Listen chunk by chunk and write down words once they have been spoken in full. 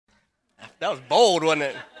That was bold, wasn't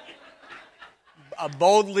it? I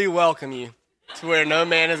boldly welcome you to where no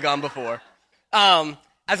man has gone before. I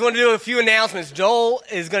just want to do a few announcements. Joel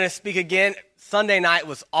is going to speak again. Sunday night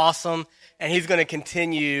was awesome, and he's going to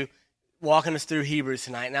continue walking us through Hebrews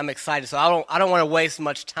tonight, and I'm excited. So I don't want to waste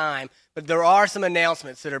much time, but there are some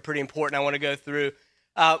announcements that are pretty important I want to go through.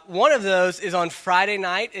 One of those is on Friday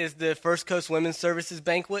night is the First Coast Women's Services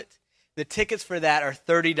Banquet. The tickets for that are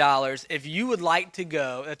 $30. If you would like to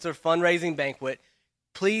go, that's their fundraising banquet,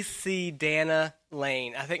 please see Dana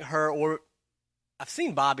Lane. I think her, or I've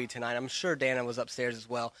seen Bobby tonight. I'm sure Dana was upstairs as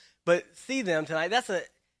well. But see them tonight.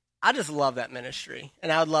 I just love that ministry.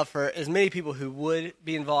 And I would love for as many people who would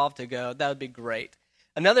be involved to go. That would be great.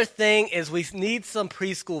 Another thing is we need some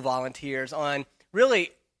preschool volunteers on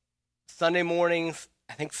really Sunday mornings,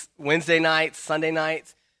 I think Wednesday nights, Sunday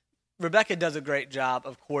nights. Rebecca does a great job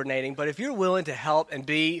of coordinating, but if you're willing to help and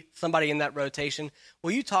be somebody in that rotation, will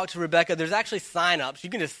you talk to Rebecca? There's actually sign-ups. You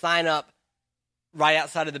can just sign up right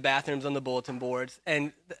outside of the bathrooms on the bulletin boards,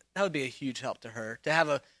 and that would be a huge help to her, to have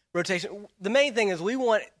a rotation. The main thing is we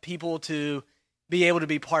want people to be able to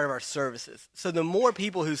be part of our services. So the more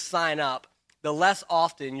people who sign up, the less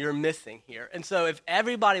often you're missing here. And so if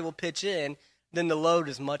everybody will pitch in, then the load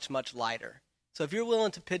is much, much lighter. So if you're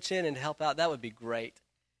willing to pitch in and help out, that would be great.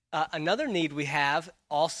 Another need we have,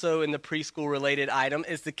 also in the preschool-related item,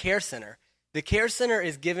 is the Care Center. The Care Center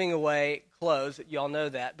is giving away clothes, you all know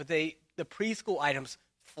that, but the preschool items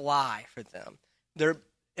fly for them.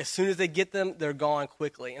 As soon as they get them, they're gone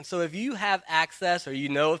quickly. And so if you have access or you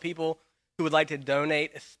know of people who would like to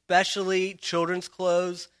donate, especially children's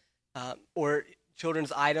clothes or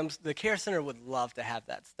children's items, the Care Center would love to have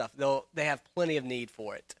that stuff. They have plenty of need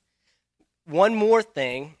for it. One more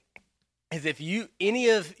thing is if any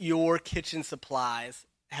of your kitchen supplies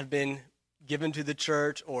have been given to the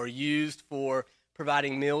church or used for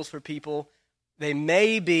providing meals for people, they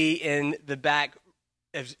may be in the back.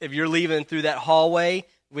 If you're leaving through that hallway,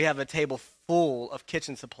 we have a table full of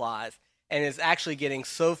kitchen supplies, and it's actually getting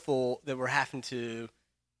so full that we're having to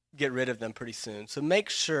get rid of them pretty soon. So make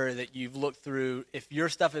sure that you've looked through. If your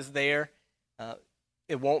stuff is there,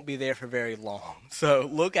 it won't be there for very long. So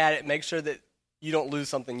look at it, make sure that you don't lose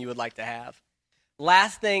something you would like to have.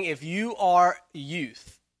 Last thing, if you are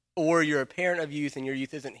youth or you're a parent of youth and your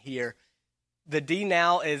youth isn't here, the D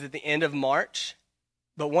Now is at the end of March.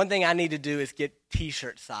 But one thing I need to do is get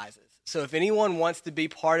T-shirt sizes. So if anyone wants to be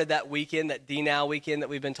part of that weekend, that D Now weekend that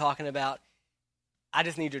we've been talking about, I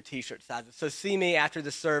just need your T-shirt sizes. So see me after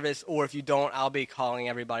the service, or if you don't, I'll be calling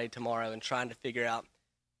everybody tomorrow and trying to figure out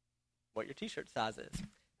what your T-shirt size is.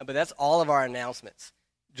 But that's all of our announcements.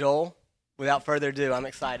 Joel? Without further ado, I'm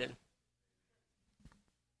excited.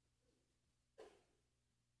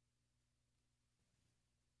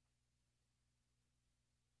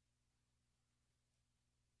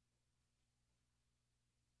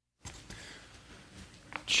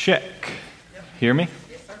 Check. Hear me?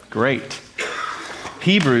 Yes, sir. Great.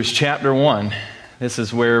 Hebrews chapter 1. This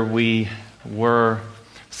is where we were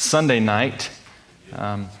Sunday night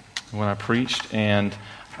when I preached, and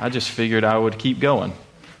I just figured I would keep going.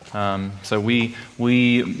 So we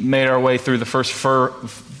made our way through the first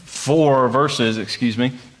four verses,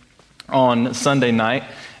 on Sunday night,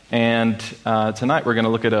 and tonight we're going to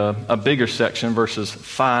look at a bigger section, verses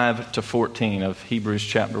 5 to 14 of Hebrews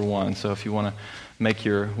chapter 1. So if you want to make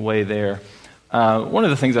your way there. One of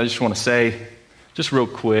the things I just want to say, just real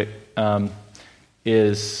quick,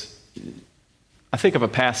 is I think of a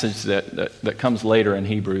passage that comes later in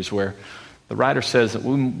Hebrews where the writer says that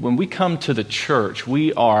when we come to the church,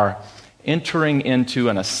 we are entering into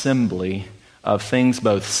an assembly of things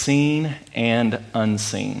both seen and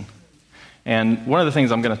unseen. And one of the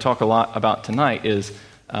things I'm going to talk a lot about tonight is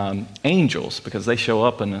angels, because they show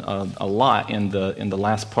up in a lot in the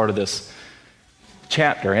last part of this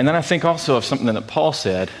chapter. And then I think also of something that Paul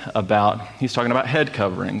said about, he's talking about head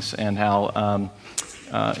coverings and how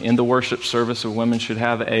in the worship service, women should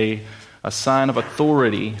have a sign of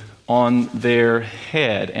authority on their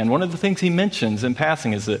head. And one of the things he mentions in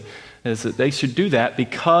passing is that they should do that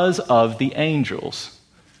because of the angels.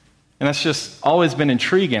 And that's just always been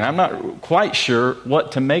intriguing. I'm not quite sure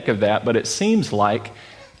what to make of that, but it seems like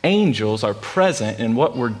angels are present in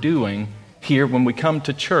what we're doing here when we come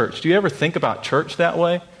to church. Do you ever think about church that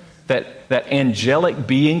way? That angelic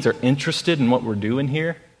beings are interested in what we're doing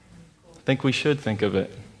here? I think we should think of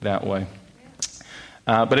it that way.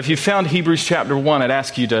 But if you found Hebrews chapter 1, I'd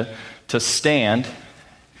ask you to stand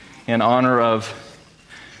in honor of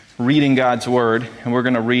reading God's Word. And we're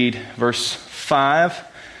going to read verse 5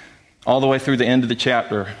 all the way through the end of the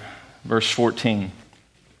chapter, verse 14.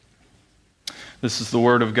 This is the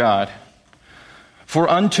Word of God. For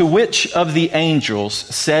unto which of the angels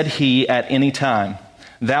said he at any time,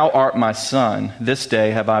 Thou art my son, this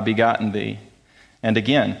day have I begotten thee? And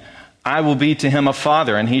again, I will be to him a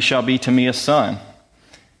father, and he shall be to me a son.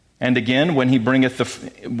 And again, when he bringeth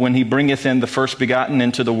in the first begotten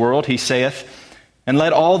into the world, he saith, And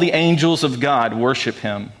let all the angels of God worship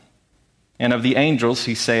him. And of the angels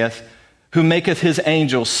he saith, Who maketh his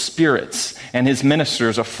angels spirits, and his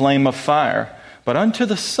ministers a flame of fire. But unto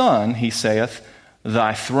the Son he saith,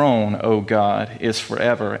 Thy throne, O God, is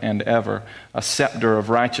forever and ever. A scepter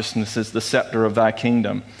of righteousness is the scepter of thy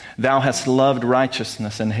kingdom. Thou hast loved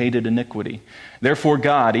righteousness and hated iniquity. Therefore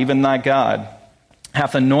God, even thy God,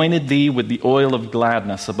 hath anointed thee with the oil of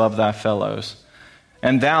gladness above thy fellows.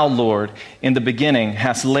 And thou, Lord, in the beginning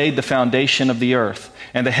hast laid the foundation of the earth,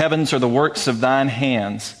 and the heavens are the works of thine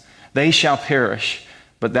hands. They shall perish,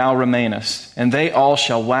 but thou remainest, and they all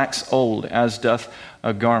shall wax old as doth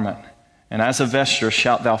a garment. And as a vesture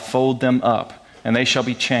shalt thou fold them up, and they shall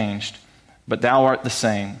be changed. But thou art the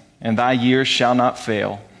same, and thy years shall not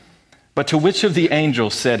fail. But to which of the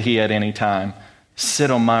angels said he at any time,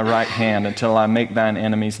 Sit on my right hand until I make thine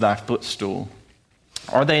enemies thy footstool?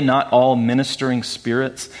 Are they not all ministering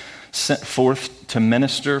spirits sent forth to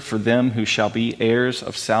minister for them who shall be heirs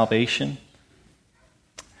of salvation?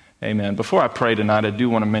 Amen. Before I pray tonight, I do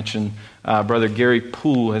want to mention Brother Gary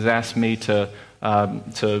Poole has asked me to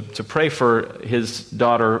pray for his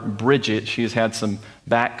daughter Bridget. She has had some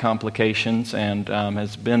back complications and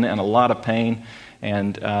has been in a lot of pain.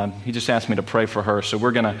 And he just asked me to pray for her. So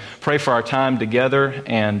we're going to pray for our time together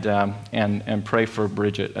and pray for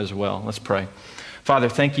Bridget as well. Let's pray. Father,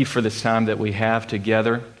 thank you for this time that we have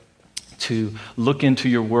together to look into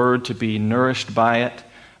your word, to be nourished by it.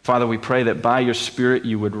 Father, we pray that by your Spirit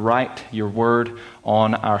you would write your word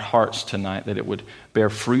on our hearts tonight, that it would bear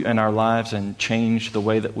fruit in our lives and change the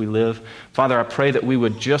way that we live. Father, I pray that we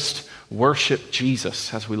would just worship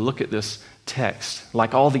Jesus as we look at this text,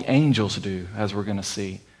 like all the angels do, as we're going to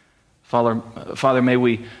see. Father, may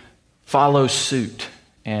we follow suit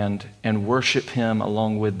and worship him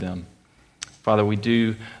along with them. Father, we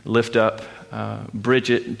do lift up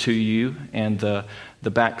Bridget to you and the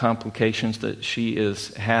back complications that she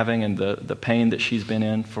is having and the pain that she's been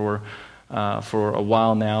in for a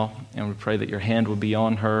while now. And we pray that your hand would be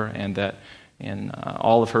on her and that in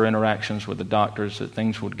all of her interactions with the doctors that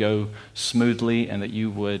things would go smoothly and that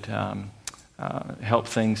you would help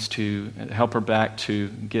her back to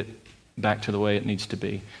get back to the way it needs to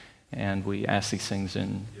be. And we ask these things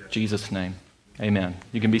in Jesus' name. Amen.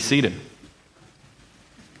 You can be seated.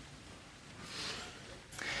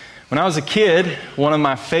 When I was a kid, one of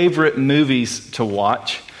my favorite movies to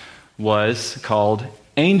watch was called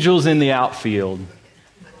Angels in the Outfield.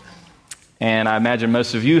 And I imagine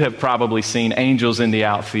most of you have probably seen Angels in the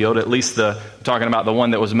Outfield, at least talking about the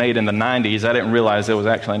one that was made in the 90s. I didn't realize there was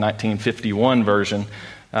actually a 1951 version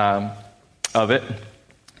of it.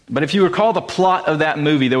 But if you recall the plot of that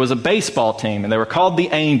movie, there was a baseball team, and they were called the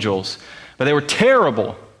Angels. But they were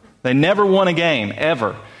terrible. They never won a game,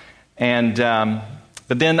 ever.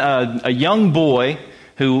 But then a young boy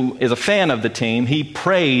who is a fan of the team, he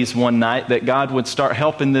prays one night that God would start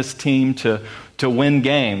helping this team to win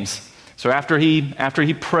games. So after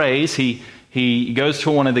he prays, he goes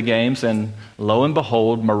to one of the games, and lo and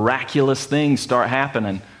behold, miraculous things start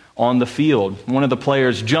happening on the field. One of the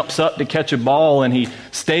players jumps up to catch a ball, and he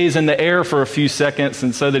stays in the air for a few seconds,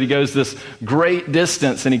 and so that he goes this great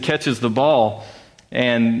distance, and he catches the ball.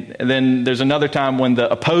 And then there's another time when the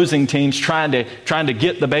opposing team's trying to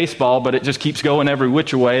get the baseball, but it just keeps going every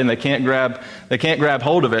which way, and they can't grab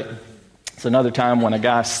hold of it. It's another time when a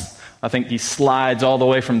guy, I think he slides all the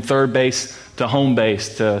way from third base to home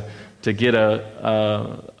base to get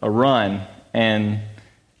a run, and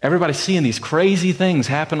everybody's seeing these crazy things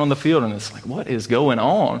happen on the field, and it's like, what is going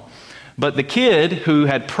on? But the kid who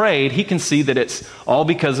had prayed, he can see that it's all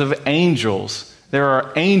because of angels. There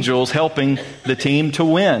are angels helping the team to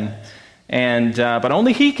win. But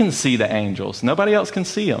only he can see the angels. Nobody else can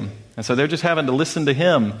see them. And so they're just having to listen to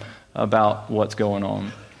him about what's going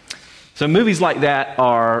on. So movies like that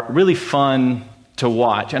are really fun to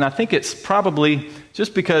watch. And I think it's probably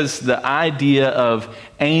just because the idea of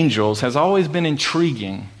angels has always been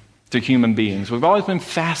intriguing to human beings. We've always been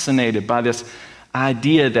fascinated by this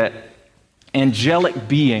idea that angelic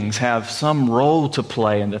beings have some role to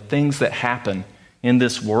play in the things that happen in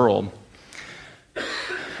this world.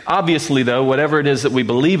 Obviously, though, whatever it is that we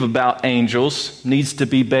believe about angels needs to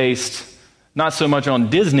be based not so much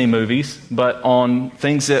on Disney movies, but on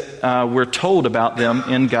things that we're told about them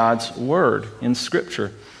in God's Word, in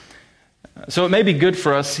Scripture. So it may be good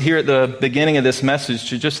for us here at the beginning of this message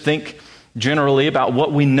to just think generally about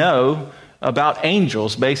what we know about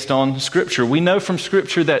angels based on Scripture. We know from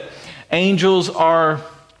Scripture that angels are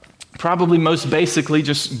probably most basically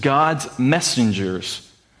just God's messengers.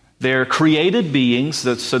 They're created beings,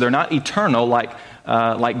 so they're not eternal like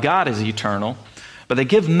God is eternal, but they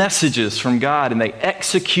give messages from God and they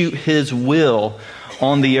execute His will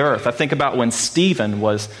on the earth. I think about when Stephen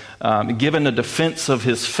was given a defense of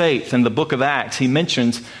his faith in the book of Acts. He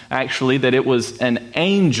mentions actually that it was an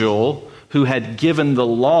angel who had given the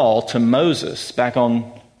law to Moses back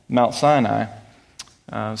on Mount Sinai.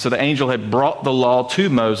 So the angel had brought the law to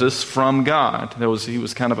Moses from God. He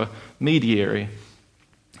was kind of a mediator.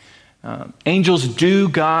 Angels do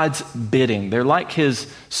God's bidding. They're like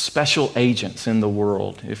His special agents in the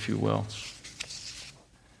world, if you will.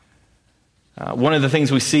 One of the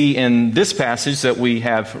things we see in this passage that we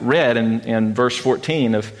have read in verse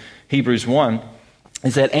 14 of Hebrews 1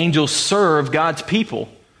 is that angels serve God's people.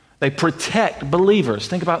 They protect believers.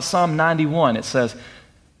 Think about Psalm 91. It says,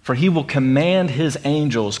 "For He will command His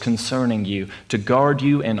angels concerning you to guard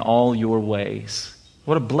you in all your ways."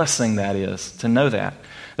 What a blessing that is to know that.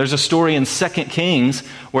 There's a story in 2 Kings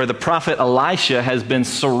where the prophet Elisha has been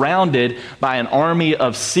surrounded by an army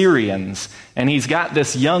of Syrians, and he's got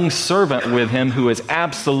this young servant with him who is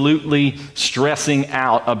absolutely stressing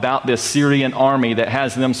out about this Syrian army that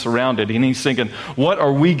has them surrounded. And he's thinking, what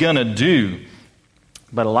are we going to do?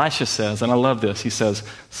 But Elisha says, and I love this, he says,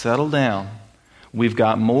 settle down. We've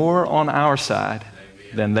got more on our side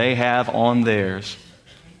than they have on theirs.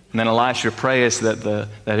 And then Elisha prays that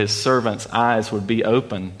his servant's eyes would be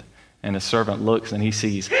opened. And his servant looks and he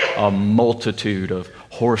sees a multitude of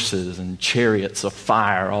horses and chariots of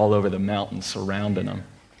fire all over the mountains surrounding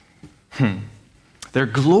them. They're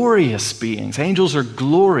glorious beings. Angels are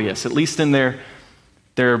glorious, at least in their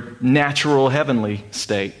natural heavenly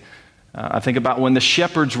state. I think about when the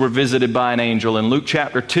shepherds were visited by an angel in Luke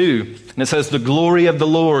chapter 2. And it says, the glory of the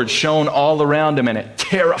Lord shone all around them and it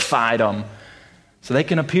terrified them. So they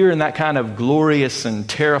can appear in that kind of glorious and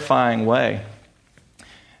terrifying way.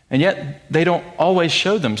 And yet, they don't always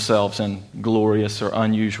show themselves in glorious or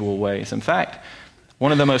unusual ways. In fact,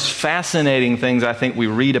 one of the most fascinating things I think we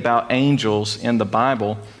read about angels in the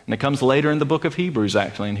Bible, and it comes later in the book of Hebrews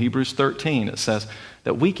actually, in Hebrews 13, it says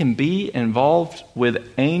that we can be involved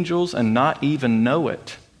with angels and not even know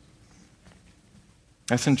it.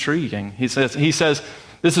 That's intriguing. He says,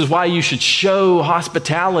 this is why you should show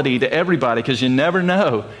hospitality to everybody, because you never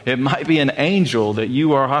know. It might be an angel that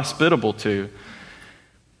you are hospitable to.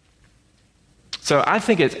 So I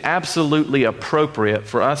think it's absolutely appropriate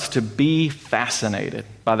for us to be fascinated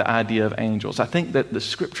by the idea of angels. I think that the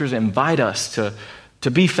Scriptures invite us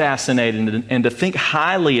to be fascinated and to think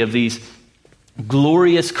highly of these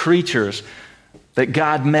glorious creatures that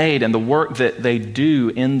God made and the work that they do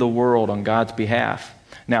in the world on God's behalf.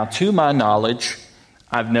 Now, to my knowledge,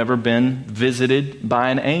 I've never been visited by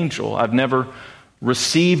an angel. I've never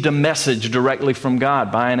received a message directly from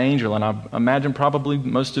God by an angel, and I imagine probably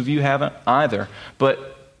most of you haven't either.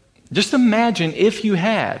 But just imagine if you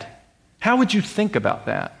had. How would you think about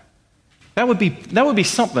that? That would be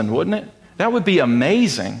something, wouldn't it? That would be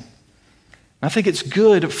amazing. I think it's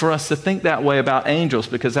good for us to think that way about angels,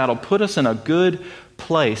 because that'll put us in a good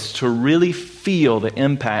place to really feel the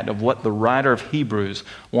impact of what the writer of Hebrews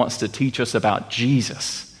wants to teach us about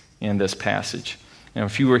Jesus in this passage. And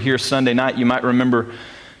if you were here Sunday night, you might remember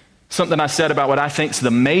something I said about what I think is the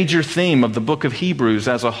major theme of the book of Hebrews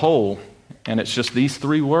as a whole. And it's just these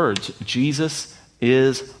three words: Jesus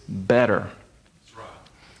is better.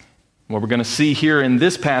 What we're going to see here in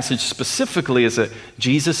this passage specifically is that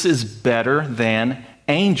Jesus is better than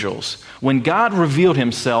angels. When God revealed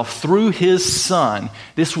Himself through His Son,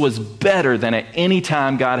 this was better than at any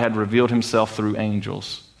time God had revealed Himself through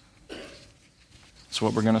angels. That's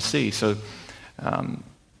what we're going to see. So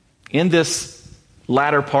in this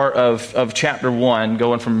latter part of chapter 1,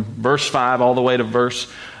 going from verse 5 all the way to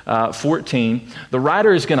verse 14, the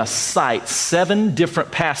writer is going to cite 7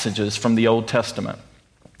 different passages from the Old Testament.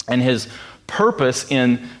 And his purpose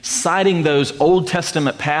in citing those Old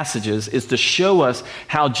Testament passages is to show us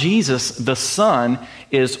how Jesus, the Son,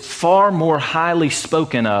 is far more highly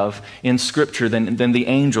spoken of in Scripture than the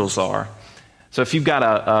angels are. So if you've got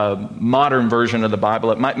a modern version of the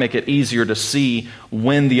Bible, it might make it easier to see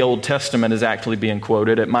when the Old Testament is actually being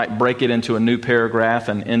quoted. It might break it into a new paragraph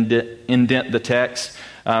and indent the text.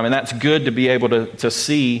 And that's good to be able to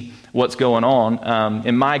see what's going on.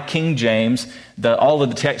 In my King James, all of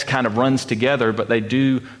the text kind of runs together, but they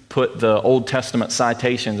do put the Old Testament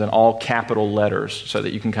citations in all capital letters so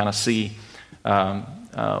that you can kind of see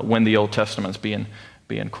when the Old Testament's being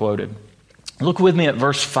quoted. Look with me at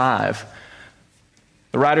verse 5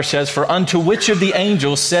 The writer says, "For unto which of the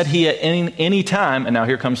angels said he at any time," and now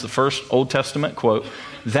here comes the first Old Testament quote,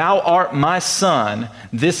 "Thou art my son,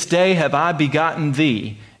 this day have I begotten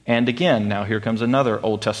thee." And again, now here comes another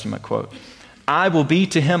Old Testament quote, "I will be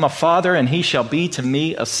to him a father, and he shall be to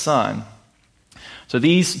me a son." So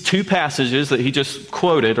these two passages that he just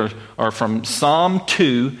quoted are from Psalm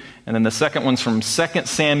 2, and then the second one's from 2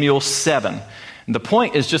 Samuel 7. And the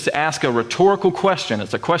point is just to ask a rhetorical question.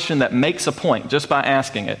 It's a question that makes a point just by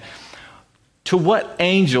asking it. What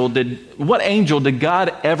angel did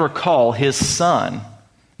God ever call his son?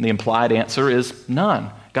 And the implied answer is none.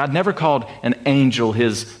 God never called an angel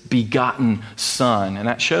his begotten son, and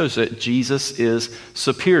that shows that Jesus is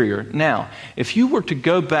superior. Now, if you were to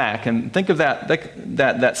go back and think of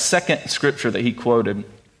that second scripture that he quoted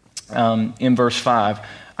in verse 5,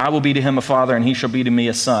 "I will be to him a father, and he shall be to me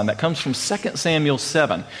a son." That comes from 2 Samuel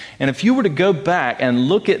 7. And if you were to go back and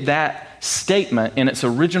look at that statement in its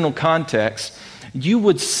original context, you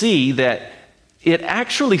would see that it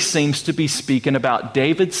actually seems to be speaking about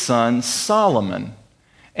David's son Solomon.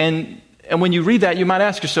 And when you read that, you might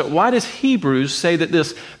ask yourself, why does Hebrews say that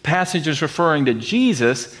this passage is referring to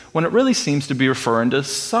Jesus when it really seems to be referring to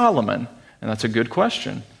Solomon? And that's a good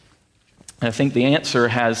question. And I think the answer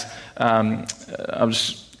has, I'll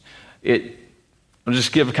just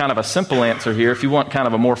give kind of a simple answer here. If you want kind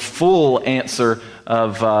of a more full answer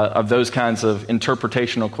of those kinds of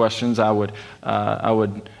interpretational questions, I would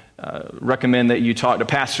recommend that you talk to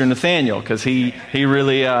Pastor Nathaniel, because he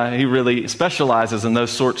really specializes in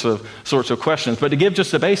those sorts of questions. But to give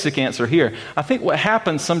just a basic answer here, I think what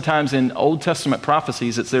happens sometimes in Old Testament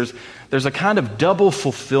prophecies is there's a kind of double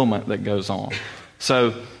fulfillment that goes on.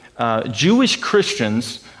 So Jewish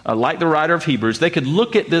Christians, like the writer of Hebrews, they could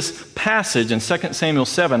look at this passage in 2 Samuel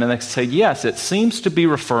 7 and they could say, yes, it seems to be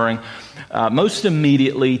referring most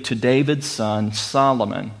immediately to David's son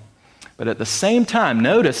Solomon. But at the same time,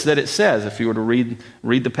 notice that it says, if you were to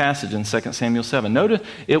read the passage in 2 Samuel 7, notice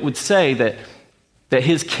it would say that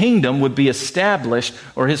his kingdom would be established,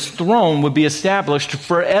 or his throne would be established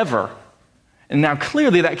forever. And now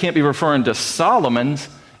clearly that can't be referring to Solomon's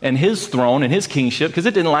and his throne and his kingship, because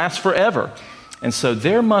it didn't last forever. And so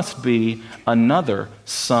there must be another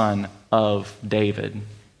son of David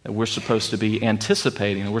that we're supposed to be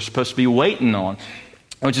anticipating, that we're supposed to be waiting on.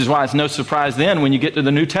 Which is why it's no surprise then when you get to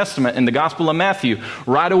the New Testament in the Gospel of Matthew,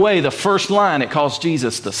 right away, the first line, it calls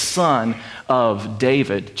Jesus the Son of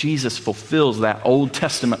David. Jesus fulfills that Old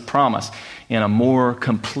Testament promise in a more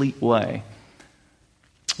complete way.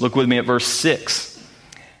 Look with me at verse 6.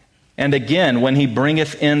 "And again, when he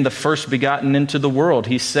bringeth in the first begotten into the world,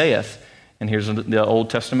 he saith," and here's the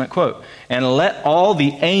Old Testament quote, "And let all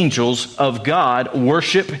the angels of God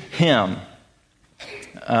worship him."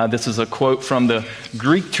 This is a quote from the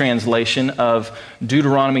Greek translation of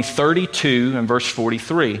Deuteronomy 32 and verse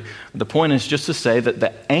 43. The point is just to say that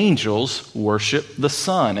the angels worship the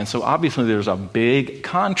Son. And so obviously there's a big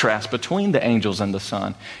contrast between the angels and the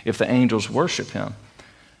Son if the angels worship him.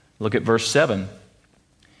 Look at verse 7.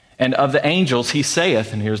 "And of the angels he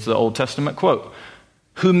saith," and here's the Old Testament quote,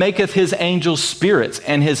 "who maketh his angels spirits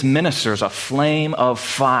and his ministers a flame of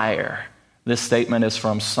fire." This statement is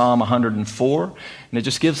from Psalm 104, and it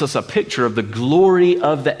just gives us a picture of the glory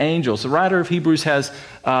of the angels. The writer of Hebrews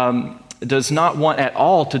does not want at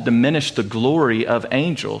all to diminish the glory of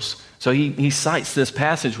angels. So he cites this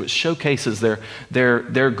passage which showcases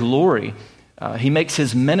their glory. He makes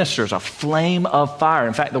his ministers a flame of fire.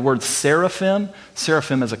 In fact, the word seraphim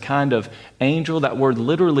is a kind of angel. That word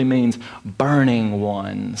literally means burning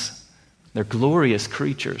ones. They're glorious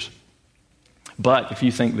creatures. But if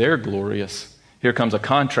you think they're glorious, here comes a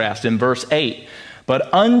contrast in verse 8.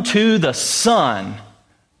 "But unto the Son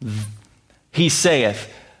he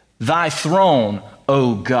saith, Thy throne,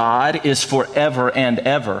 O God, is forever and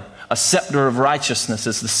ever. A scepter of righteousness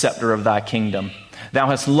is the scepter of thy kingdom. Thou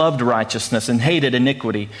hast loved righteousness and hated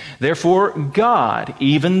iniquity. Therefore God,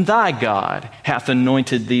 even thy God, hath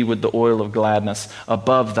anointed thee with the oil of gladness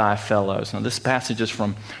above thy fellows." Now this passage is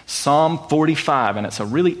from Psalm 45, and it's a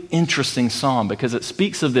really interesting psalm because it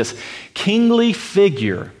speaks of this kingly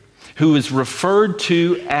figure who is referred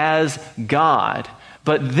to as God.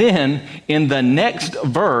 But then in the next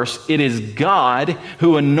verse, it is God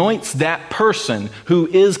who anoints that person who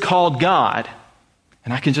is called God.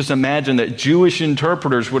 And I can just imagine that Jewish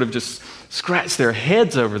interpreters would have just scratched their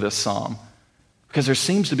heads over this psalm because there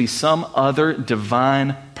seems to be some other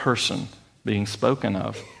divine person being spoken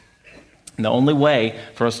of. And the only way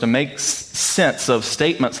for us to make sense of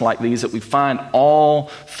statements like these that we find all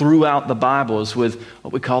throughout the Bible is with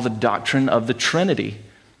what we call the doctrine of the Trinity.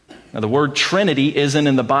 Now, the word Trinity isn't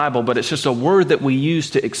in the Bible, but it's just a word that we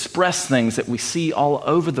use to express things that we see all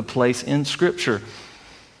over the place in Scripture.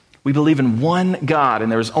 We believe in one God,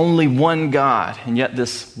 and there is only one God, and yet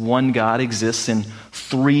this one God exists in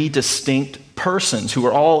three distinct persons who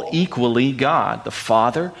are all equally God: the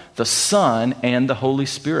Father, the Son, and the Holy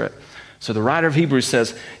Spirit. So the writer of Hebrews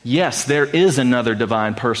says, yes, there is another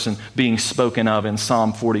divine person being spoken of in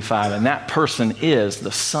Psalm 45, and that person is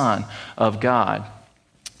the Son of God.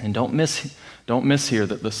 And don't miss here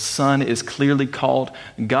that the Son is clearly called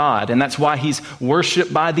God, and that's why he's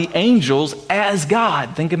worshiped by the angels as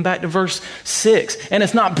God. Thinking back to verse 6, and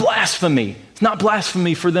it's not blasphemy. It's not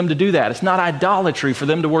blasphemy for them to do that. It's not idolatry for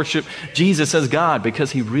them to worship Jesus as God,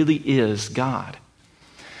 because he really is God.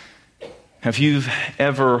 If you've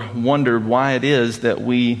ever wondered why it is that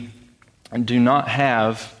we do not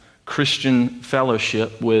have Christian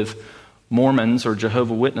fellowship with Mormons or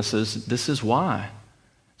Jehovah's Witnesses, this is why.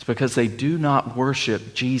 It's because they do not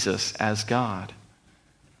worship Jesus as God.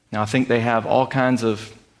 Now, I think they have all kinds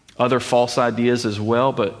of other false ideas as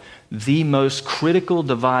well, but the most critical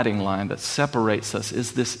dividing line that separates us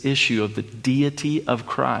is this issue of the deity of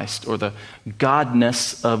Christ, or the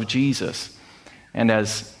godness of Jesus. And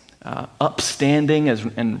as upstanding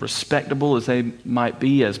and respectable as they might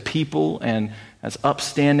be as people, and as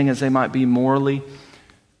upstanding as they might be morally,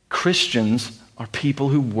 Christians are people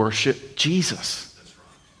who worship Jesus.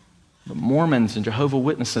 But Mormons and Jehovah's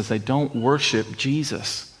Witnesses, they don't worship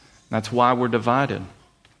Jesus. That's why we're divided.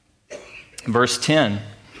 Verse 10,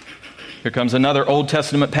 here comes another Old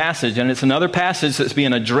Testament passage, and it's another passage that's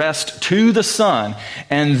being addressed to the Son.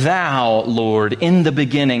 And thou, Lord, in the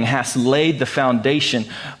beginning hast laid the foundation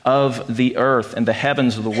of the earth, and the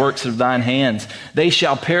heavens are the works of thine hands. They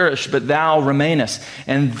shall perish, but thou remainest,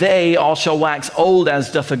 and they all shall wax old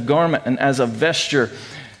as doth a garment, and as a vesture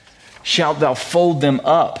shalt thou fold them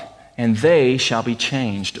up. And they shall be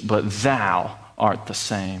changed, but thou art the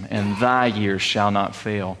same, and thy years shall not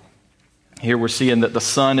fail. Here we're seeing that the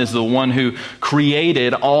Son is the one who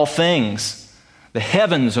created all things. The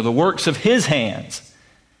heavens are the works of his hands.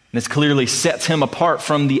 And this clearly sets him apart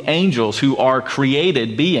from the angels, who are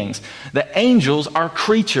created beings. The angels are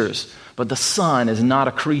creatures, but the Son is not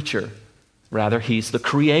a creature. Rather, he's the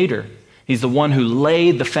creator. He's the one who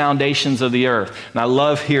laid the foundations of the earth. And I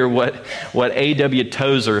love here what A.W.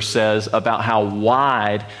 Tozer says about how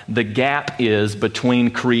wide the gap is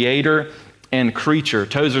between creator and creature.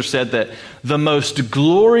 Tozer said that the most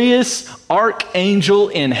glorious archangel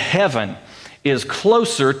in heaven is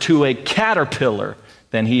closer to a caterpillar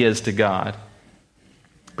than he is to God.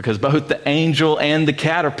 Because both the angel and the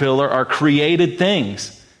caterpillar are created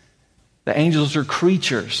things. The angels are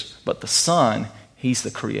creatures, but the Son, he's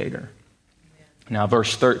the creator. Now,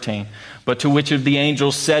 verse 13, but to which of the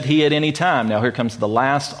angels said he at any time? Now, here comes the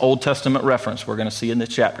last Old Testament reference we're going to see in this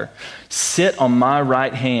chapter. Sit on my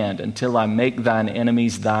right hand until I make thine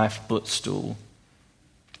enemies thy footstool.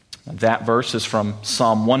 Now, that verse is from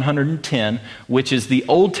Psalm 110, which is the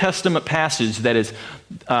Old Testament passage that is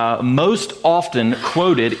most often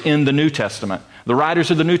quoted in the New Testament. The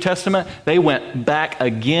writers of the New Testament, they went back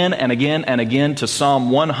again and again and again to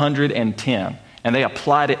Psalm 110. And they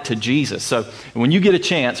applied it to Jesus. So when you get a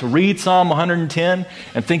chance, read Psalm 110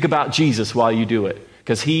 and think about Jesus while you do it,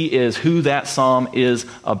 because he is who that psalm is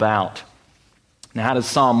about. Now, how does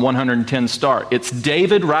Psalm 110 start? It's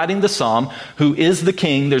David writing the psalm, who is the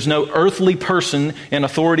king. There's no earthly person in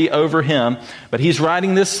authority over him, but he's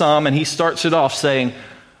writing this psalm, and he starts it off saying,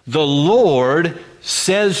 "The Lord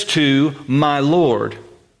says to my Lord."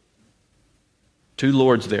 Two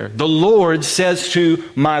lords there. The Lord says to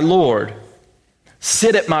my Lord,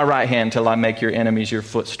 "Sit at my right hand till I make your enemies your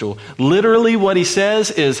footstool." Literally what he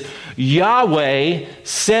says is, Yahweh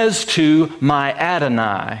says to my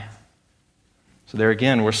Adonai. So there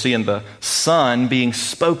again, we're seeing the Son being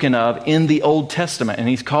spoken of in the Old Testament, and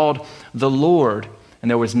he's called the Lord.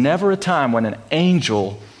 And there was never a time when an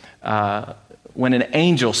angel sat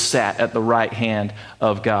at the right hand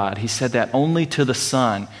of God. He said that only to the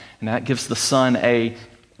Son, and that gives the Son a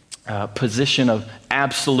position of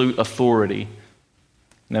absolute authority.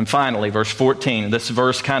 And then finally, verse 14, this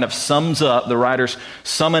verse kind of sums up, the writers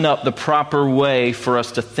summing up the proper way for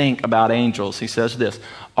us to think about angels. He says this,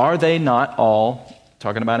 are they not all,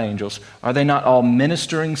 talking about angels, are they not all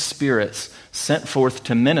ministering spirits sent forth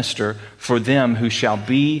to minister for them who shall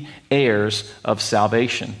be heirs of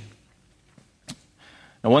salvation?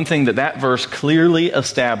 Now, one thing that verse clearly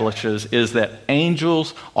establishes is that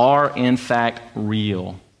angels are in fact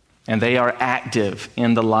real, and they are active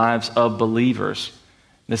in the lives of believers.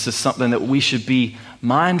 This is something that we should be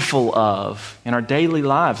mindful of in our daily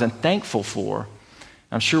lives and thankful for.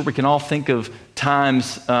 I'm sure we can all think of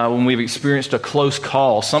times when we've experienced a close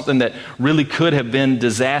call, something that really could have been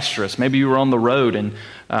disastrous. Maybe you were on the road and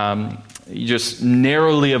you just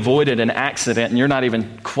narrowly avoided an accident and you're not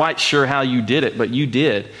even quite sure how you did it, but you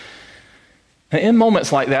did. And in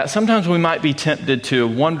moments like that, sometimes we might be tempted to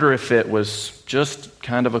wonder if it was just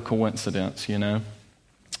kind of a coincidence, you know?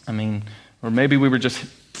 I mean, or maybe we were just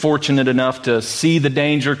fortunate enough to see the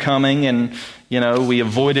danger coming and, you know, we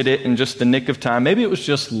avoided it in just the nick of time. Maybe it was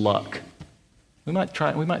just luck. We might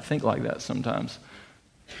think like that sometimes.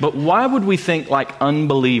 But why would we think like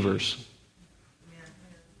unbelievers?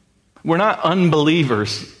 We're not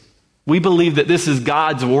unbelievers. We believe that this is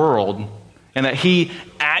God's world and that He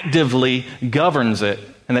actively governs it,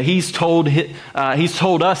 and that He's told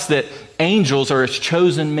us that angels are His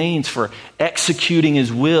chosen means for executing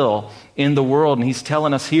His will in the world. And He's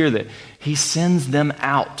telling us here that He sends them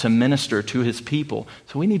out to minister to His people.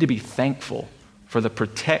 So we need to be thankful for the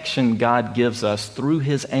protection God gives us through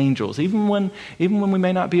His angels, even when we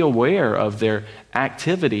may not be aware of their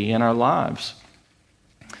activity in our lives.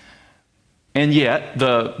 And yet,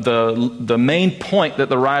 the main point that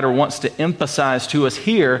the writer wants to emphasize to us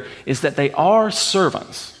here is that they are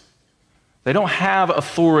servants. They don't have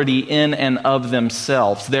authority in and of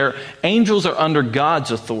themselves. Their angels are under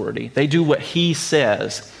God's authority. They do what He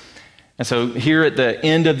says. And so here at the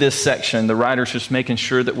end of this section, the writer's just making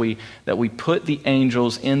sure that we put the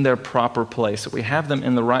angels in their proper place, that we have them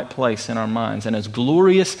in the right place in our minds. And as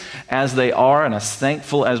glorious as they are and as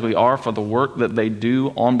thankful as we are for the work that they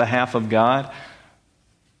do on behalf of God,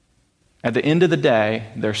 at the end of the day,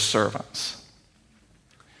 they're servants.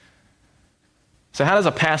 So how does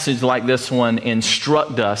a passage like this one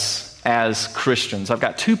instruct us as Christians? I've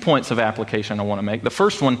got 2 points of application I want to make. The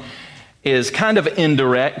first one is kind of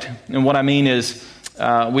indirect, and what I mean is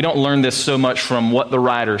we don't learn this so much from what the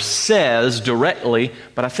writer says directly,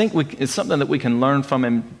 but I think it's something that we can learn from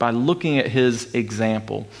him by looking at his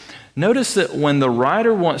example. Notice that when the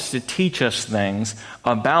writer wants to teach us things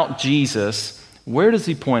about Jesus, where does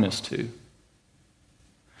he point us to?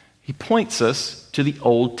 He points us to the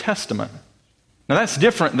Old Testament. Now that's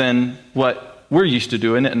different than what we're used to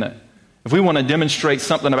doing, isn't it? If we want to demonstrate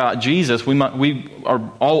something about Jesus, we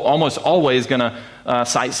are almost always going to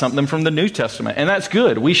cite something from the New Testament. And that's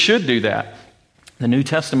good. We should do that. The New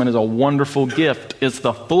Testament is a wonderful gift. It's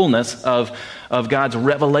the fullness of God's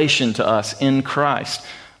revelation to us in Christ.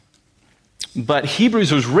 But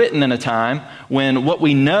Hebrews was written in a time when what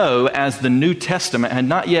we know as the New Testament had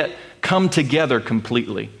not yet come together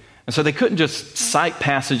completely. And so they couldn't just cite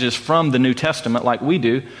passages from the New Testament like we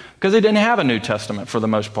do, because they didn't have a New Testament for the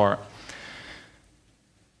most part.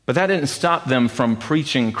 But that didn't stop them from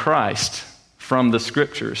preaching Christ from the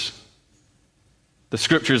Scriptures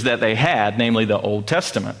that they had, namely the Old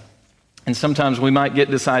Testament. And sometimes we might get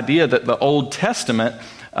this idea that the Old Testament,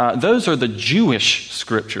 those are the Jewish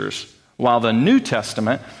Scriptures, while the New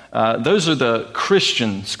Testament, those are the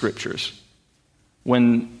Christian Scriptures.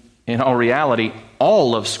 When in all reality,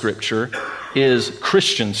 all of Scripture is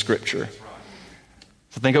Christian Scripture.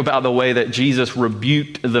 So think about the way that Jesus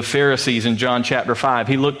rebuked the Pharisees in John chapter 5.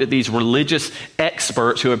 He looked at these religious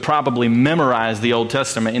experts who had probably memorized the Old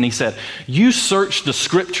Testament, and he said, "You search the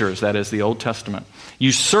Scriptures," that is the Old Testament.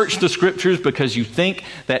 "You search the Scriptures because you think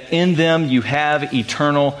that in them you have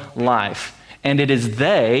eternal life. And it is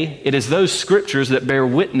those Scriptures that bear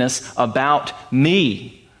witness about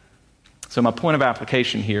me." So my point of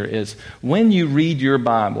application here is when you read your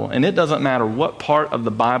Bible, and it doesn't matter what part of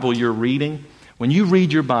the Bible you're reading, when you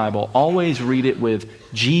read your Bible, always read it with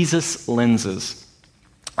Jesus lenses.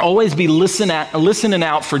 Always be listening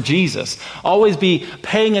out for Jesus. Always be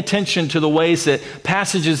paying attention to the ways that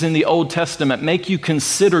passages in the Old Testament make you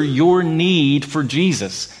consider your need for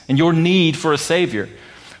Jesus and your need for a Savior.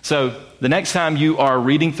 So the next time you are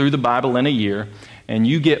reading through the Bible in a year and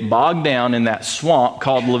you get bogged down in that swamp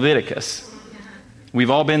called Leviticus, we've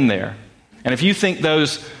all been there. And if you think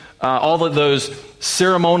all of those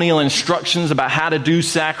ceremonial instructions about how to do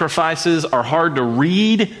sacrifices are hard to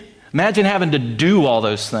read, imagine having to do all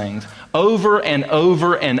those things over and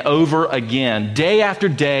over and over again, day after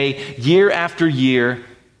day, year after year.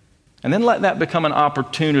 And then let that become an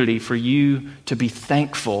opportunity for you to be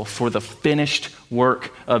thankful for the finished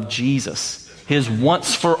work of Jesus, His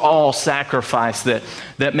once-for-all sacrifice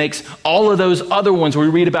that makes all of those other ones we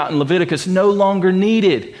read about in Leviticus no longer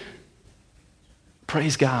needed.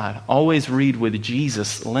 Praise God. Always read with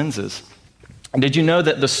Jesus lenses. And did you know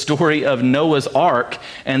that the story of Noah's Ark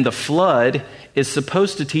and the flood is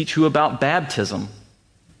supposed to teach you about baptism?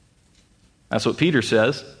 That's what Peter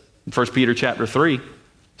says in 1 Peter chapter 3.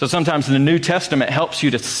 So sometimes the New Testament helps you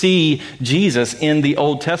to see Jesus in the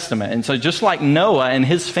Old Testament. And so just like Noah and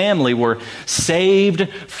his family were saved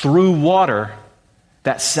through water,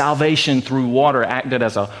 that salvation through water acted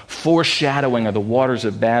as a foreshadowing of the waters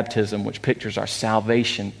of baptism, which pictures our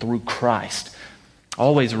salvation through Christ.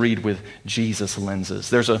 Always read with Jesus lenses.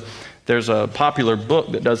 There's a popular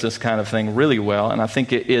book that does this kind of thing really well, and I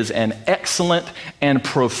think it is an excellent and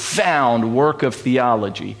profound work of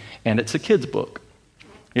theology, and it's a kid's book.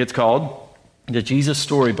 It's called The Jesus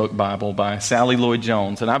Storybook Bible by Sally Lloyd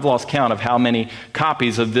Jones, and I've lost count of how many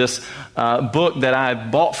copies of this book that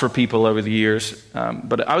I've bought for people over the years.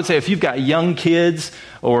 But I would say if you've got young kids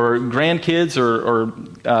or grandkids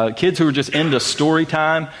or kids who are just into story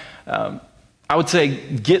time, I would say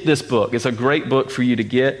get this book. It's a great book for you to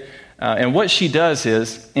get. And what she does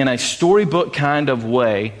is, in a storybook kind of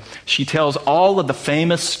way, she tells all of the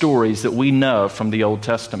famous stories that we know from the Old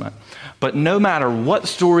Testament. But no matter what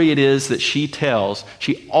story it is that she tells,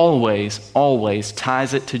 she always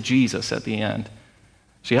ties it to Jesus at the end.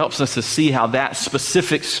 She helps us to see how that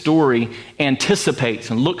specific story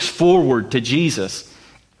anticipates and looks forward to Jesus.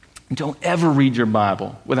 Don't ever read your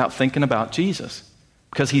Bible without thinking about Jesus,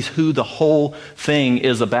 because he's who the whole thing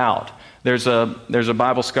is about. There's a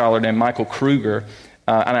Bible scholar named Michael Kruger,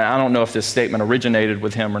 and I don't know if this statement originated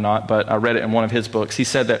with him or not, but I read it in one of his books. He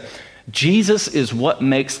said that Jesus is what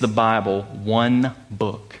makes the Bible one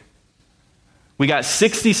book. We got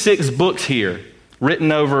 66 books here,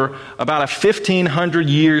 written over about a 1,500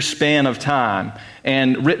 year span of time,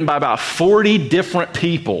 and written by about 40 different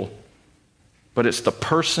people. But it's the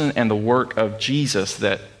person and the work of Jesus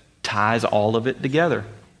that ties all of it together.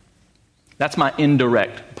 That's my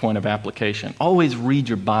indirect point of application. Always read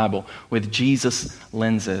your Bible with Jesus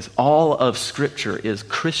lenses. All of Scripture is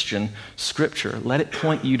Christian Scripture. Let it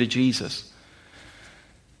point you to Jesus.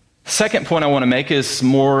 Second point I want to make is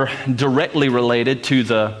more directly related to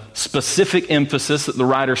the specific emphasis that the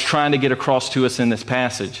writer's trying to get across to us in this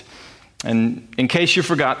passage. And in case you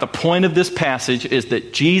forgot, the point of this passage is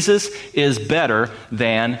that Jesus is better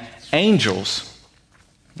than angels.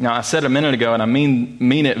 Now, I said a minute ago, and I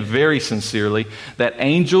mean it very sincerely, that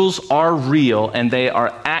angels are real and they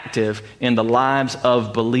are active in the lives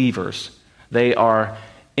of believers. They are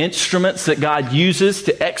instruments that God uses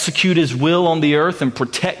to execute his will on the earth and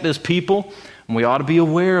protect his people. And we ought to be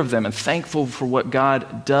aware of them and thankful for what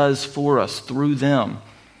God does for us through them.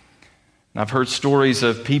 And I've heard stories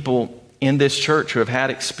of people in this church who have had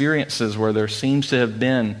experiences where there seems to have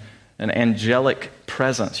been an angelic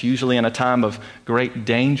presence, usually in a time of great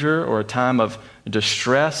danger or a time of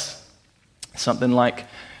distress. Something like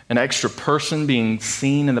an extra person being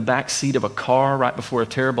seen in the back seat of a car right before a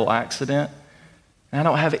terrible accident. And I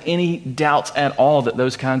don't have any doubts at all that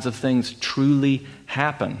those kinds of things truly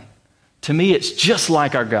happen. To me, it's just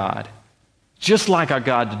like our God. Just like our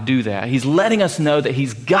God to do that. He's letting us know that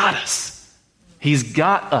he's got us. He's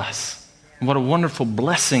got us. And what a wonderful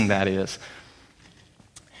blessing that is.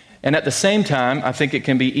 And at the same time, I think it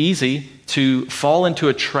can be easy to fall into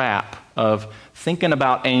a trap of thinking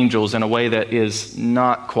about angels in a way that is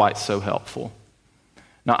not quite so helpful.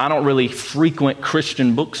 Now, I don't really frequent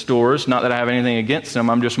Christian bookstores, not that I have anything against them.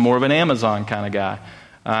 I'm just more of an Amazon kind of guy.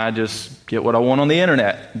 I just get what I want on the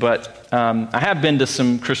internet. But I have been to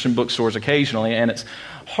some Christian bookstores occasionally, and it's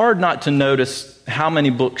hard not to notice how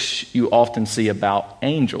many books you often see about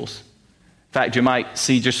angels. In fact, you might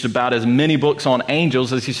see just about as many books on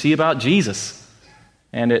angels as you see about Jesus.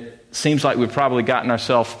 And it seems like we've probably gotten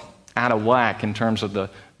ourselves out of whack in terms of the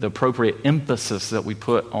appropriate emphasis that we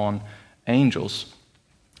put on angels.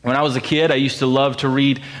 When I was a kid, I used to love to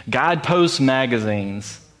read Guidepost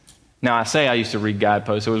magazines. Now, I say I used to read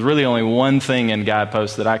Guidepost. There was really only one thing in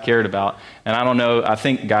Guidepost that I cared about. And I don't know, I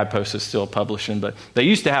think Guidepost is still publishing, but they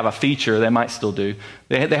used to have a feature, they might still do.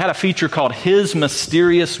 They had a feature called His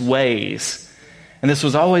Mysterious Ways. And this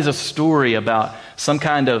was always a story about some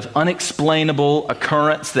kind of unexplainable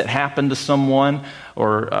occurrence that happened to someone,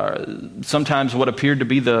 or sometimes what appeared to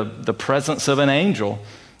be the presence of an angel.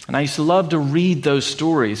 And I used to love to read those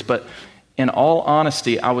stories, but in all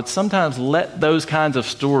honesty, I would sometimes let those kinds of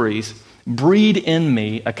stories breed in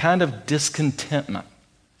me a kind of discontentment.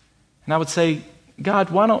 And I would say, God,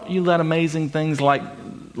 why don't you let amazing things like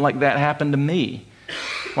that happen to me?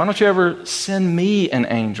 Why don't you ever send me an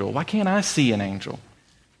angel? Why can't I see an angel?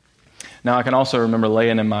 Now, I can also remember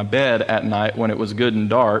laying in my bed at night when it was good and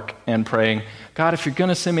dark and praying, God, if you're going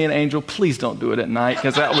to send me an angel, please don't do it at night,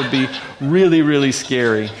 because that would be really, really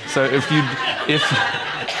scary. So if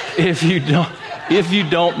you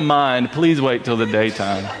don't mind, please wait till the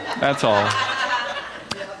daytime. That's all.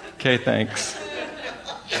 Okay, thanks.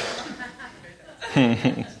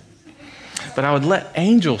 but I would let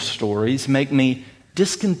angel stories make me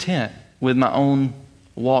discontent with my own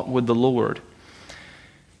walk with the Lord.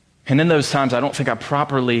 And in those times, I don't think I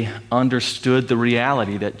properly understood the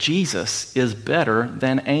reality that Jesus is better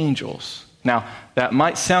than angels. Now, that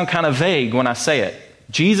might sound kind of vague when I say it.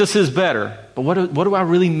 Jesus is better, but what do I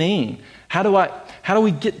really mean? How do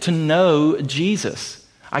we get to know Jesus?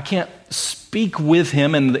 I can't speak with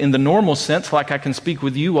him in the normal sense like I can speak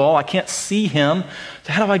with you all. I can't see him.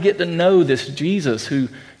 So how do I get to know this Jesus who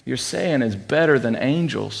you're saying is better than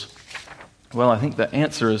angels? Well, I think the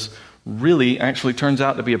answer is really actually turns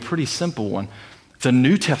out to be a pretty simple one. The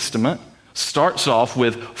New Testament starts off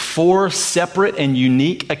with 4 separate and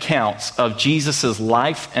unique accounts of Jesus'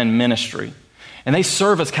 life and ministry. And they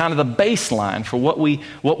serve as kind of the baseline for what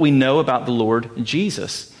we know about the Lord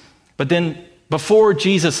Jesus. But then before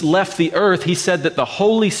Jesus left the earth, he said that the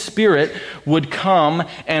Holy Spirit would come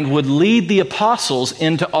and would lead the apostles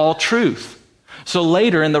into all truth. So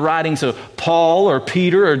later in the writings of Paul or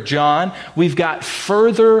Peter or John, we've got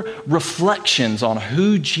further reflections on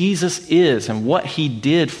who Jesus is and what he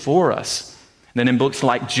did for us. Then in books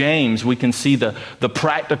like James, we can see the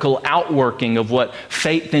practical outworking of what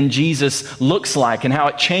faith in Jesus looks like and how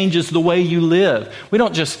it changes the way you live. We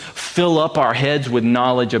don't just fill up our heads with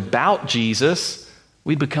knowledge about Jesus.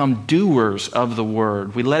 We become doers of the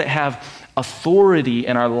word. We let it have authority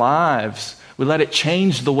in our lives. We let it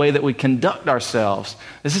change the way that we conduct ourselves.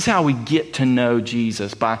 This is how we get to know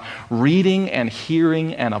Jesus, by reading and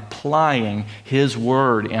hearing and applying his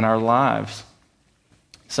word in our lives.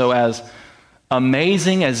 So as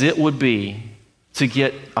amazing as it would be to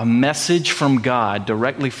get a message from God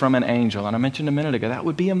directly from an angel, and I mentioned a minute ago, that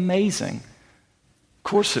would be amazing. Of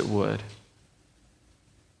course it would.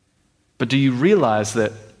 But do you realize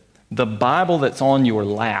that the Bible that's on your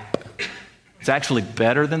lap is actually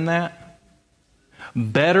better than that?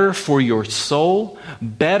 Better for your soul,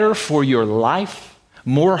 better for your life,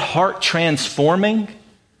 more heart transforming?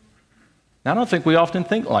 Now, I don't think we often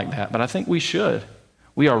think like that, but I think we should.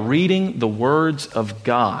 We are reading the words of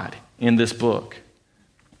God in this book.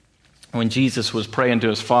 When Jesus was praying to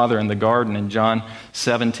his Father in the garden in John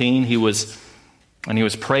 17, when he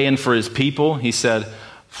was praying for his people, he said,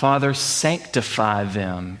 "Father, sanctify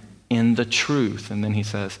them in the truth." And then he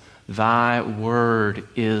says, "Thy word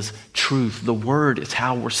is truth." The word is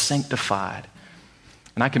how we're sanctified.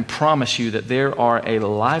 And I can promise you that there are a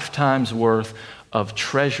lifetime's worth of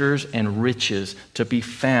treasures and riches to be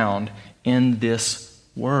found in this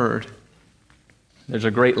word. There's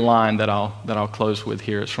a great line that I'll close with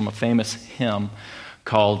here. It's from a famous hymn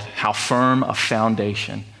called "How Firm a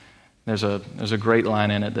Foundation." There's a great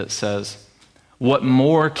line in it that says, "What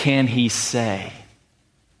more can he say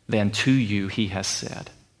than to you he has said?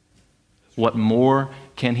 What more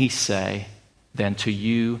can he say than to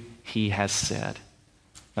you he has said?"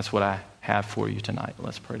 That's what I have for you tonight.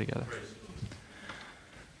 Let's pray together.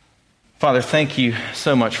 Father, thank you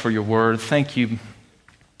so much for your word. Thank you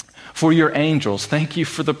for your angels. Thank you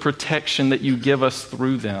for the protection that you give us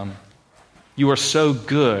through them. You are so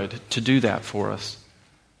good to do that for us.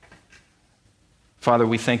 Father,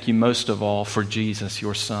 we thank you most of all for Jesus,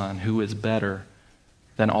 your Son, who is better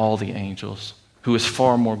than all the angels, who is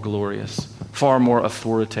far more glorious, far more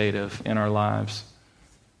authoritative in our lives.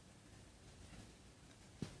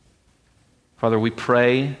 Father, we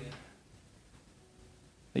pray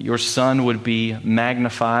that your Son would be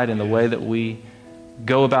magnified in the way that we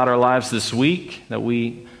go about our lives this week, that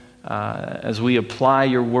we, as we apply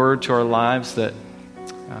your word to our lives, that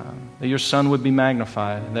your Son would be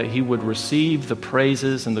magnified, that he would receive the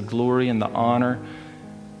praises and the glory and the honor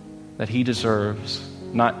that he deserves,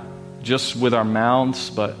 not just with our mouths,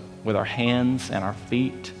 but with our hands and our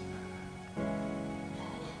feet.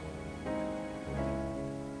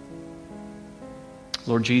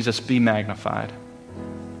 Lord Jesus, be magnified.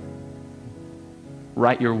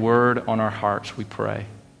 Write your word on our hearts, we pray.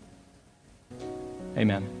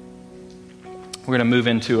 Amen. We're going to move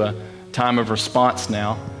into a time of response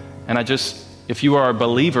now. And if you are a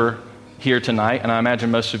believer here tonight, and I imagine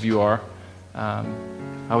most of you are,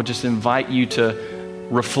 I would just invite you to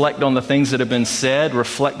reflect on the things that have been said,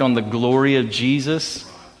 reflect on the glory of Jesus,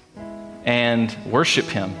 and worship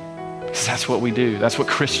him. Because that's what we do. That's what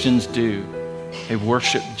Christians do. They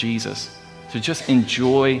worship Jesus. So just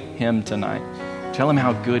enjoy him tonight. Tell him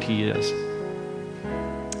how good he is.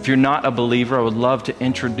 If you're not a believer, I would love to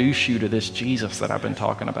introduce you to this Jesus that I've been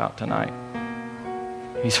talking about tonight.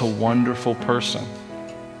 He's a wonderful person.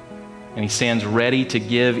 And he stands ready to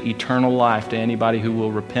give eternal life to anybody who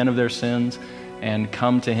will repent of their sins and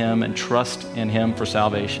come to him and trust in him for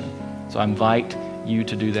salvation. So I invite you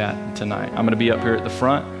to do that tonight. I'm going to be up here at the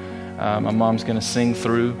front. My mom's going to sing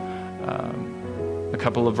through a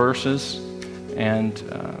couple of verses, and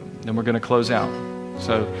then we're going to close out.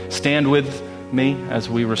 So stand with me as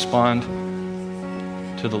we respond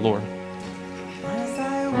to the Lord. As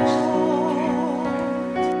I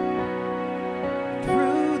walked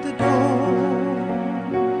through the door,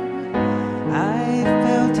 I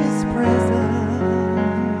felt His presence,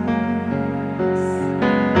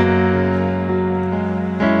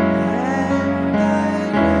 and I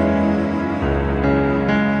knew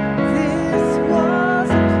this was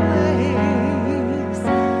a place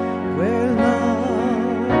where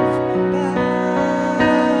love abides.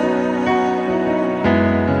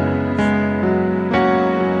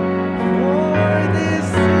 For this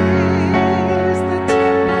is the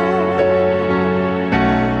temple,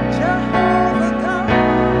 Jehovah God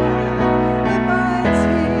abides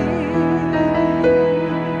here,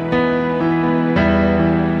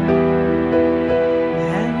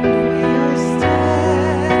 and we are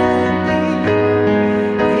standing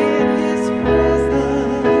in His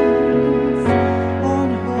presence on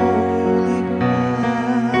holy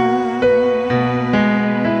ground.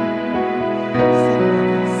 Sing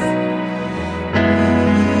with us.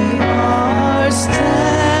 We are standing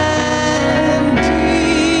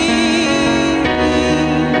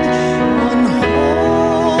on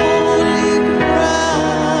holy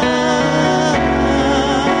ground,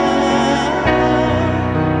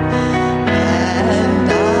 and I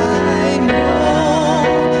know that there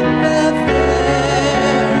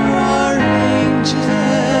are angels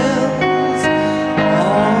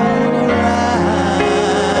all around. Let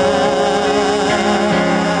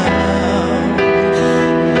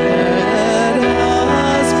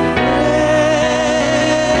us praise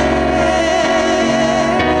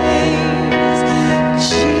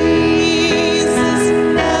Jesus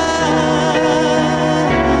now.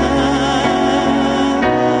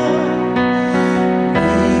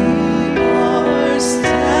 We are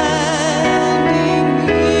standing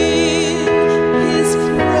in His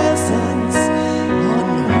presence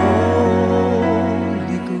on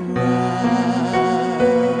holy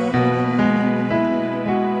ground.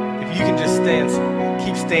 If you can just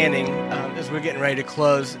keep standing as we're getting ready to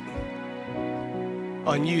close.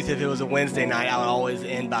 On youth, if it was a Wednesday night, I would always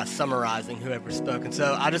end by summarizing whoever's spoken.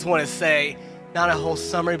 So I just want to say, not a whole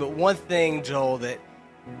summary, but one thing, Joel, that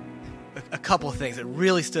a couple of things that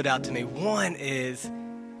really stood out to me. One is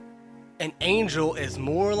an angel is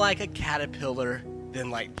more like a caterpillar than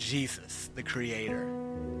like Jesus, the creator.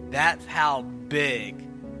 That's how big,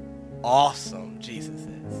 awesome Jesus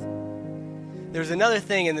is. There's another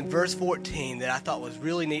thing in verse 14 that I thought was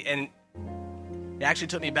really neat, and it actually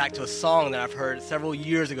took me back to a song that I've heard several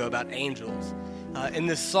years ago about angels. In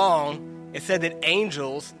this song, it said that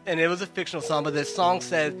angels, and it was a fictional song, but this song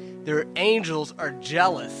said their angels are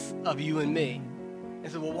jealous of you and me.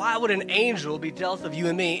 And so, well, why would an angel be jealous of you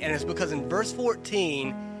and me? And it's because in verse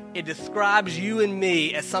 14, it describes you and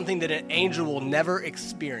me as something that an angel will never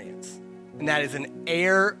experience, and that is an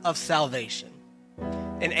heir of salvation.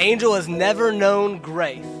 An angel has never known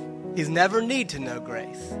grace. He's never need to know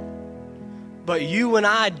grace. But you and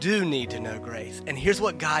I do need to know grace. And here's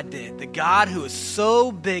what God did. The God who is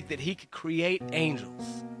so big that He could create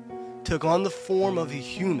angels took on the form of a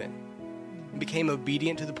human and became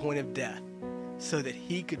obedient to the point of death so that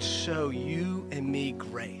He could show you and me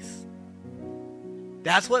grace.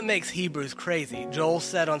 That's what makes Hebrews crazy. Joel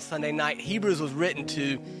said on Sunday night, Hebrews was written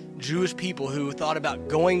to Jewish people who thought about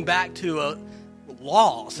going back to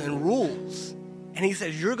laws and rules. And he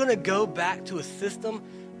says, you're going to go back to a system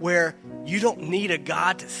where you don't need a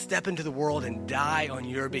God to step into the world and die on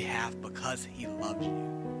your behalf because He loves you.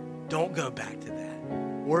 Don't go back to that.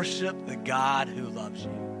 Worship the God who loves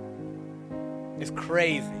you. It's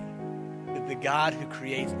crazy that the God who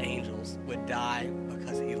creates angels would die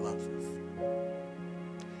because He loves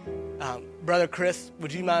us. Brother Chris,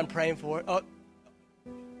 would you mind praying for it? Oh,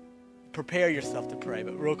 prepare yourself to pray,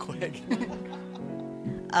 but real quick.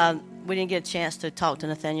 We didn't get a chance to talk to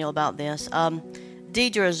Nathaniel about this.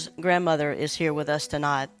 Deidre's grandmother is here with us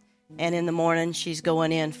tonight, and in the morning she's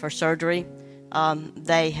going in for surgery.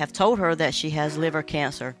 They have told her that she has liver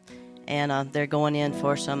cancer, and they're going in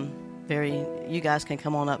for some you guys can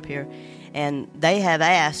come on up here. And they have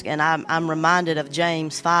asked, and I'm reminded of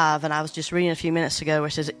James 5, and I was just reading a few minutes ago where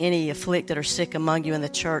it says, any afflicted or sick among you in the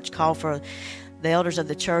church, call for the elders of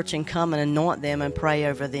the church and come and anoint them and pray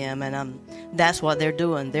over them. And that's what they're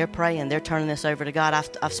doing. They're praying. They're turning this over to God.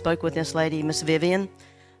 I've spoke with this lady, Miss Vivian,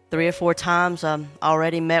 3 or 4 times.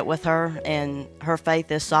 Already met with her, and her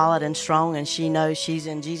faith is solid and strong, and she knows she's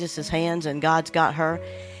in Jesus' hands and God's got her.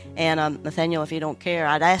 And Nathaniel, if you don't care,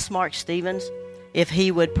 I'd ask Mark Stevens if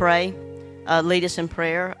he would pray, lead us in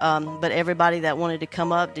prayer. But everybody that wanted to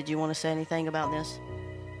come up, did you want to say anything about this?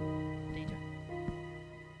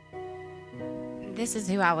 This is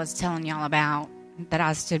who I was telling y'all about, that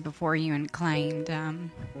I stood before you and claimed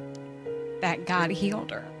that God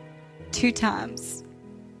healed her 2 times.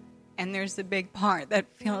 And there's a big part that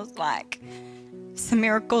feels like some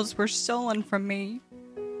miracles were stolen from me,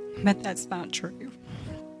 but that's not true.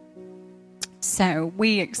 So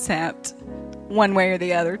we accept one way or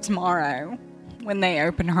the other tomorrow when they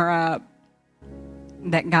open her up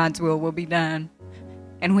that God's will be done,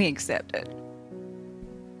 and we accept it.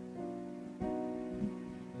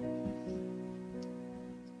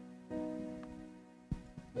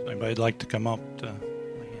 Anybody'd like to come up to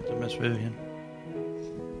lay hands on Miss Vivian?